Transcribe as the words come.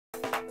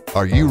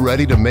Are you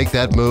ready to make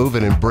that move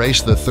and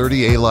embrace the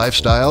 30A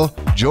lifestyle?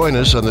 Join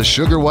us on the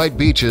sugar white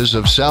beaches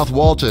of South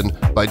Walton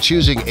by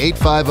choosing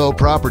 850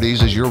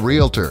 Properties as your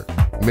realtor.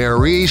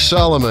 Marie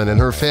Solomon and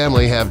her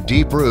family have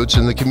deep roots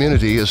in the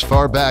community as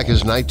far back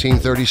as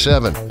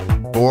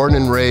 1937. Born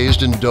and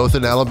raised in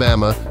Dothan,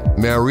 Alabama,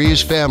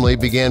 Marie's family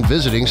began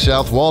visiting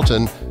South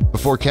Walton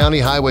before County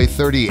Highway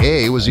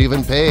 30A was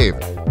even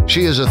paved.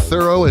 She is a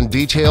thorough and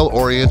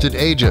detail-oriented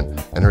agent,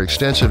 and her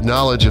extensive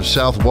knowledge of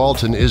South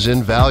Walton is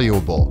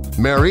invaluable.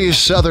 Marie's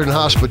Southern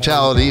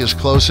hospitality is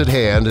close at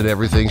hand in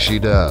everything she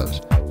does.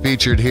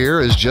 Featured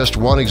here is just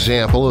one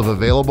example of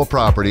available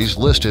properties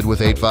listed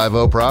with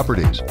 850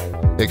 Properties.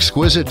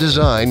 Exquisite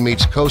design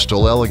meets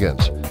coastal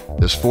elegance.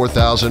 This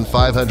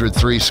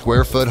 4,503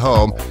 square foot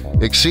home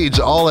exceeds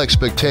all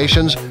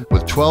expectations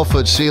with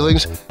 12-foot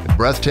ceilings, and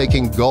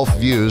breathtaking Gulf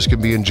views can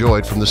be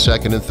enjoyed from the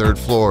second and third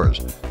floors.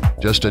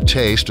 Just a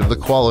taste of the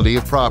quality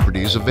of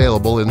properties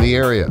available in the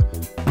area.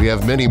 We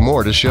have many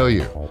more to show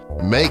you.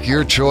 Make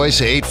your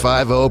choice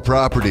 850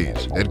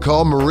 Properties and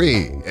call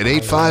Marie at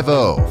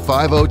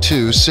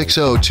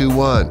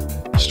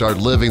 850-502-6021. Start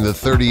living the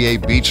 30A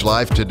beach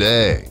life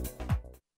today.